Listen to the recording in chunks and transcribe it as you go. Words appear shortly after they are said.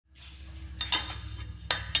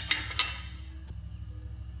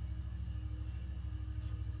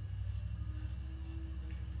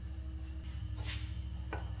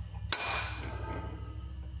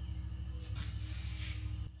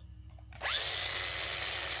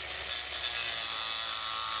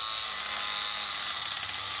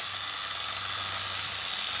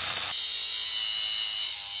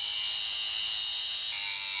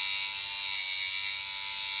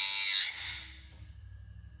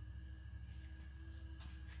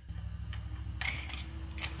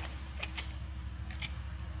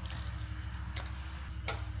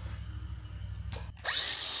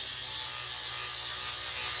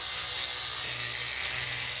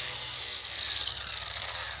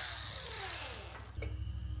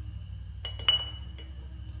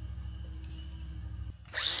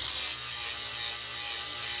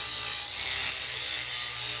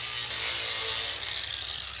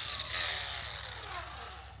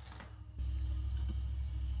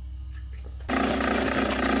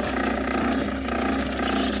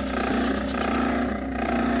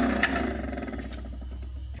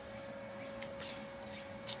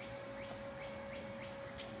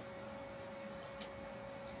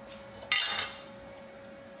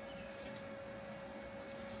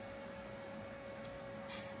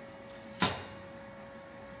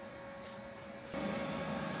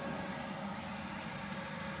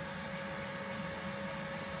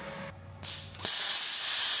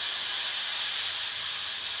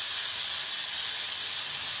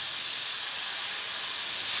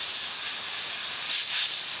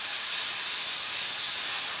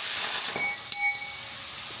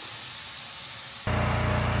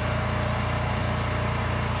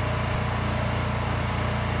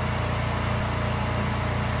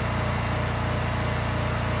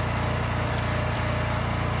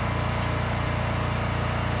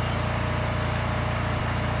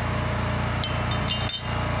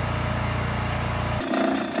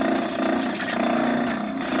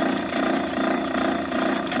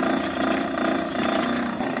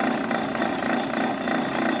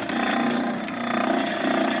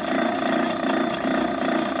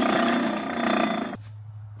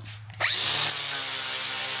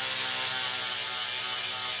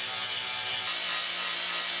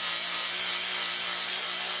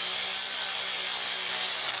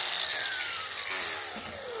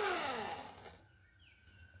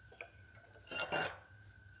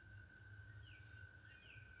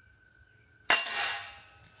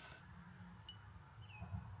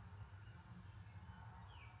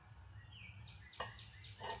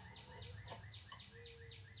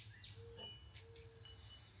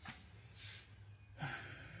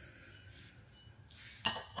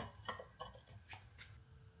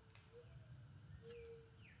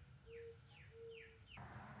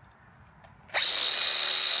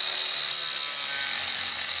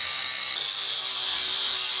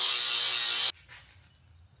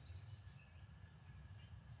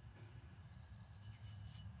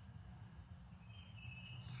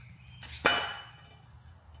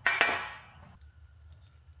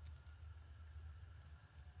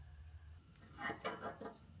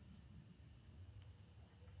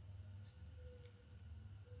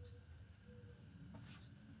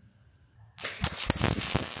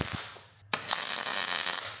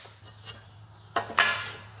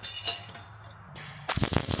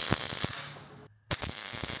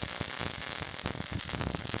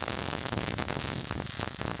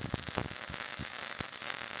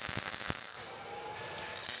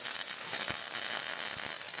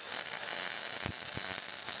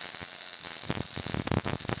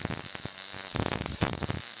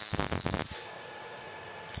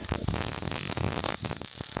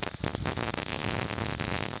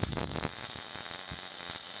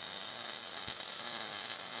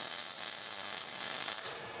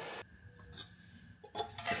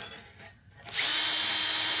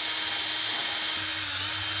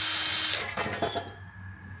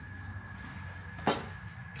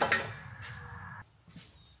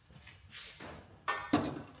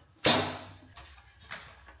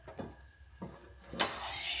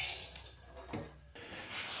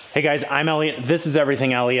Hey guys, I'm Elliott, this is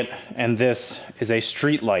Everything Elliott, and this is a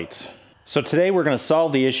street light. So today we're going to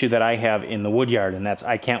solve the issue that I have in the Woodyard, and that's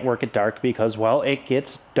I can't work at dark because, well, it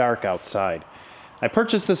gets dark outside. I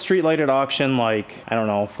purchased this street light at auction like, I don't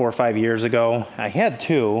know, 4 or 5 years ago. I had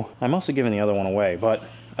two. I must have given the other one away, but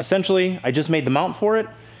essentially I just made the mount for it,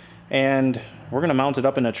 and we're going to mount it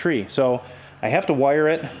up in a tree. So I have to wire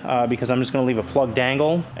it because I'm just going to leave a plug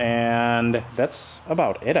dangle, and that's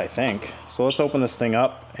about it, I think. So let's open this thing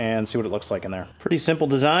up and see what it looks like in there. Pretty simple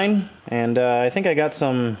design, and I think I got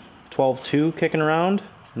some 12-2 kicking around,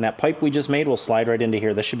 and that pipe we just made will slide right into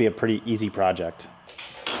here. This should be a pretty easy project.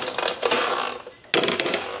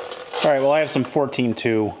 All right, well, I have some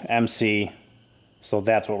 14-2 MC, so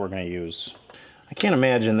that's what we're going to use. I can't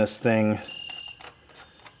imagine this thing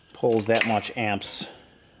pulls that much amps.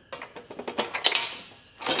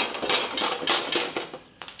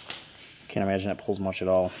 Can't imagine it pulls much at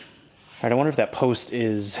all. All right, I wonder if that post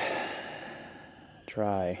is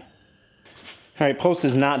dry. All right, post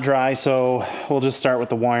is not dry, so we'll just start with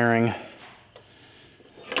the wiring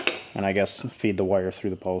and I guess feed the wire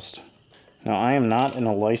through the post. Now, I am not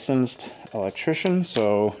a licensed electrician,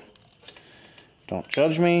 so don't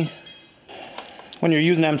judge me. When you're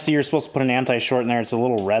using MC, you're supposed to put an anti-short in there. It's a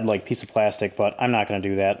little red like piece of plastic, but I'm not gonna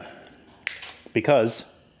do that because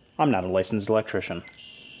I'm not a licensed electrician.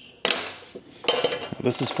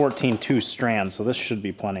 This is 14-2 strands, so this should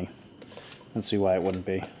be plenty. Let's see why it wouldn't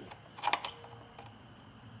be.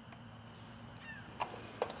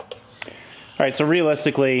 All right, so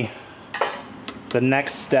realistically, the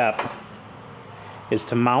next step is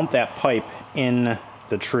to mount that pipe in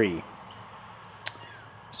the tree.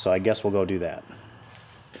 So I guess we'll go do that.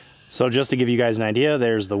 So just to give you guys an idea,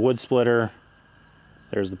 there's the wood splitter,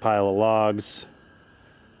 there's the pile of logs,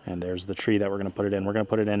 and there's the tree that we're gonna put it in. We're gonna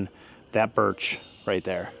put it in that birch right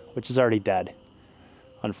there, which is already dead,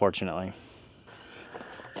 unfortunately.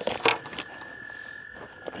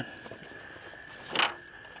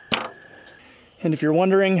 And if you're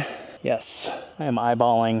wondering, yes, I am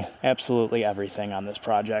eyeballing absolutely everything on this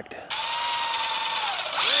project.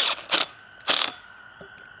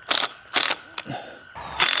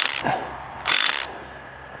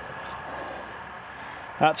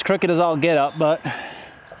 That's crooked as all get up, but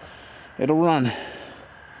it'll run.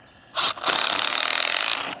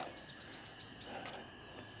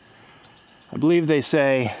 I believe they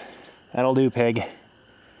say, that'll do, pig.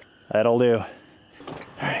 That'll do. All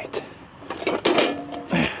right.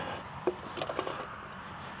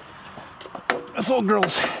 This old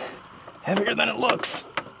girl's heavier than it looks.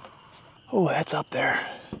 Oh, that's up there.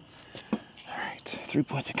 All right, 3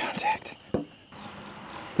 points of contact.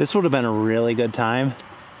 This would have been a really good time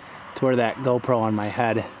to wear that GoPro on my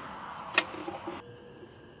head.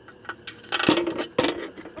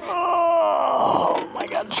 Oh my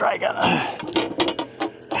God, try again.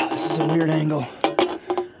 Oh, this is a weird angle.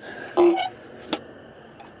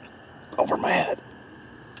 Over my head.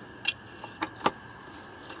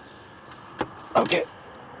 Okay.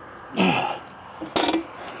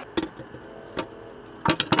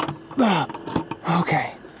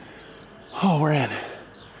 Okay. Oh, we're in.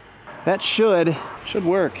 That should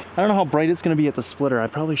work. I don't know how bright it's gonna be at the splitter. I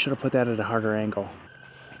probably should have put that at a harder angle.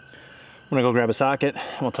 I'm gonna go grab a socket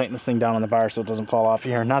and we'll tighten this thing down on the bar so it doesn't fall off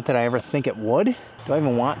here. Not that I ever think it would. Do I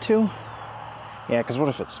even want to? Yeah, because what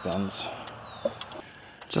if it spins?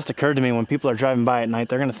 Just occurred to me when people are driving by at night,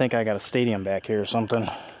 they're gonna think I got a stadium back here or something.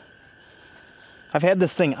 I've had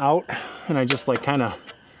this thing out and I just like kind of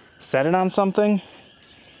set it on something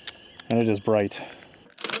and it is bright.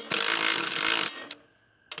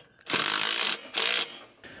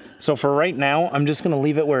 So for right now, I'm just gonna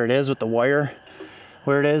leave it where it is with the wire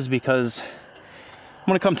where it is because I'm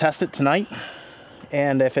gonna come test it tonight,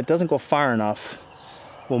 and if it doesn't go far enough,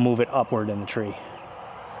 we'll move it upward in the tree.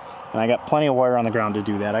 And I got plenty of wire on the ground to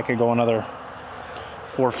do that. I could go another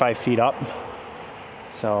 4 or 5 feet up,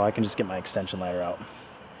 so I can just get my extension ladder out.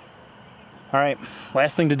 All right,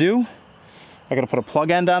 last thing to do, I gotta put a plug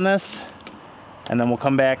end on this, and then we'll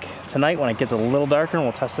come back tonight when it gets a little darker and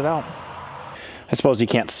we'll test it out. I suppose you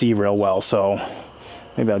can't see real well, so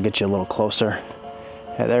maybe I'll get you a little closer.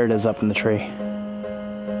 Yeah, there it is up in the tree.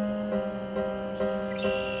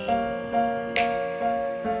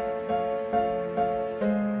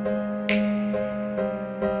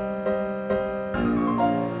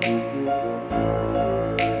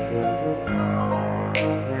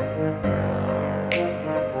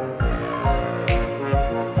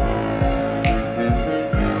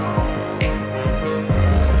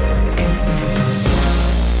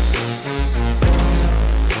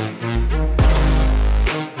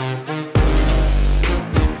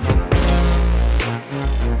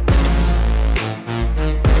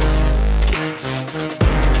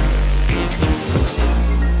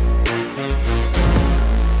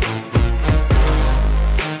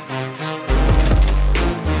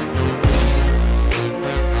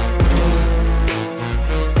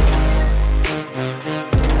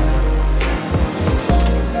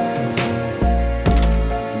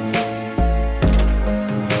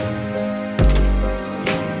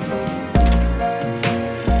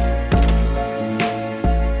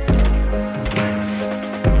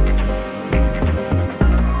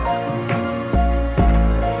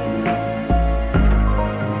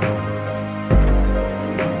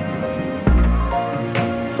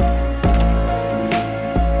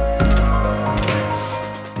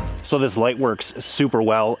 So this light works super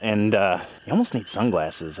well, and you almost need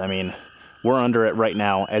sunglasses. I mean, we're under it right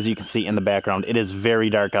now. As you can see in the background, it is very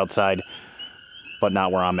dark outside, but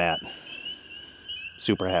not where I'm at.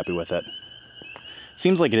 Super happy with it.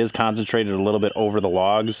 Seems like it is concentrated a little bit over the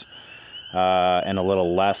logs and a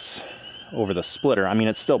little less over the splitter. I mean,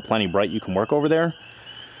 it's still plenty bright. You can work over there,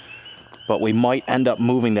 but we might end up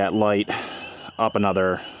moving that light up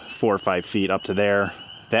another 4 or 5 feet up to there.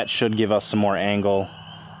 That should give us some more angle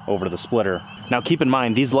over to the splitter. Now keep in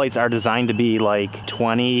mind, these lights are designed to be like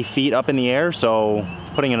 20 feet up in the air, so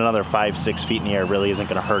putting in another 5, 6 feet in the air really isn't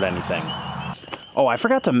gonna hurt anything. Oh, I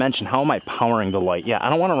forgot to mention, how am I powering the light? Yeah, I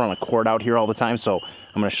don't wanna run a cord out here all the time, so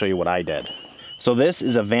I'm gonna show you what I did. So this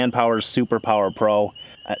is a Vanpower's Super Power Pro.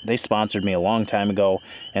 They sponsored me a long time ago,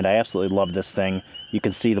 and I absolutely love this thing. You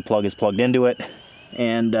can see the plug is plugged into it,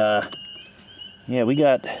 and yeah, we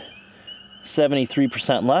got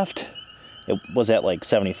 73% left. It was at like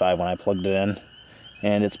 75 when I plugged it in,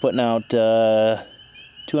 and it's putting out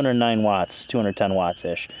 209 watts, 210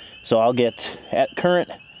 watts-ish. So I'll get, at current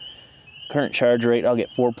charge rate, I'll get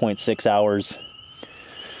 4.6 hours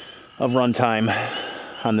of runtime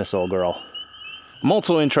on this old girl. I'm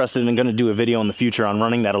also interested and going to do a video in the future on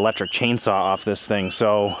running that electric chainsaw off this thing,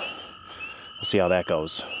 so we'll see how that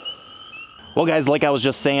goes. Well guys, like I was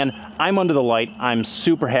just saying, I'm under the light. I'm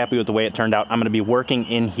super happy with the way it turned out. I'm going to be working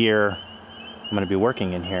in here. I'm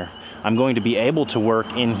going to be able to work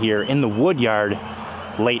in here in the Woodyard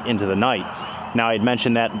late into the night. Now, I'd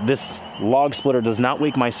mentioned that this log splitter does not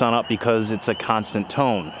wake my son up because it's a constant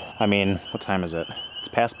tone. I mean, what time is it? It's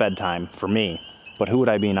past bedtime for me, but who would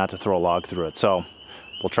I be not to throw a log through it? So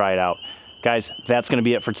we'll try it out. Guys, that's going to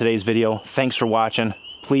be it for today's video. Thanks for watching.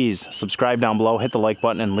 Please subscribe down below, hit the like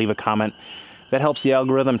button, and leave a comment. That helps the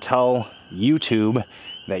algorithm tell YouTube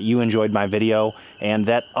that you enjoyed my video and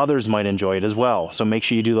that others might enjoy it as well. So make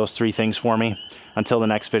sure you do those 3 things for me. Until the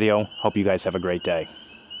next video, hope you guys have a great day.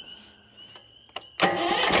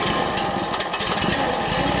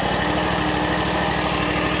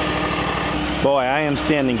 Boy, I am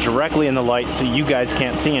standing directly in the light so you guys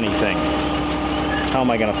can't see anything. How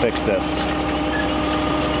am I gonna fix this?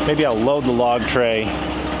 Maybe I'll load the log tray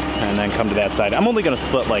and then come to that side. I'm only gonna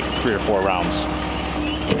split like 3 or 4 rounds.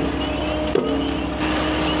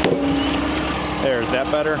 There, is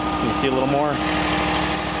that better? Can you see a little more?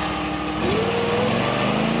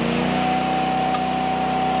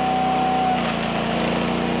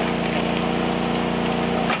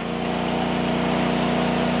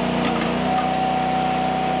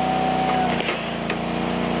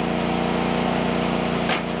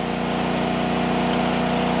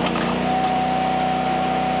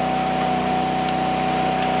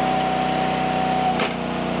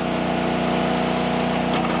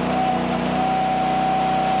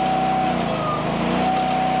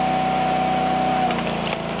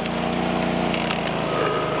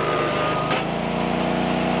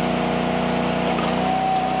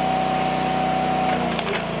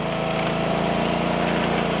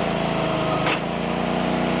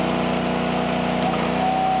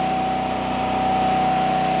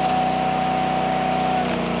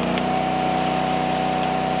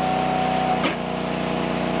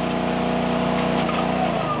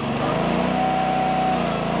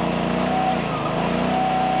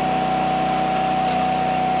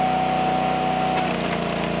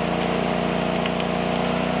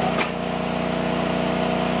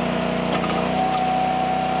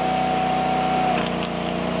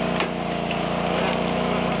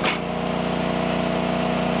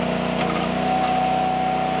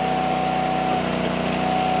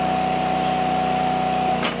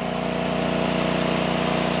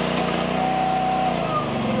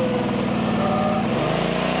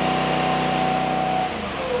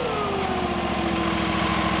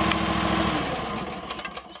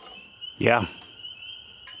 Yeah,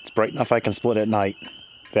 it's bright enough I can split at night.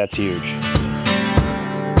 That's huge.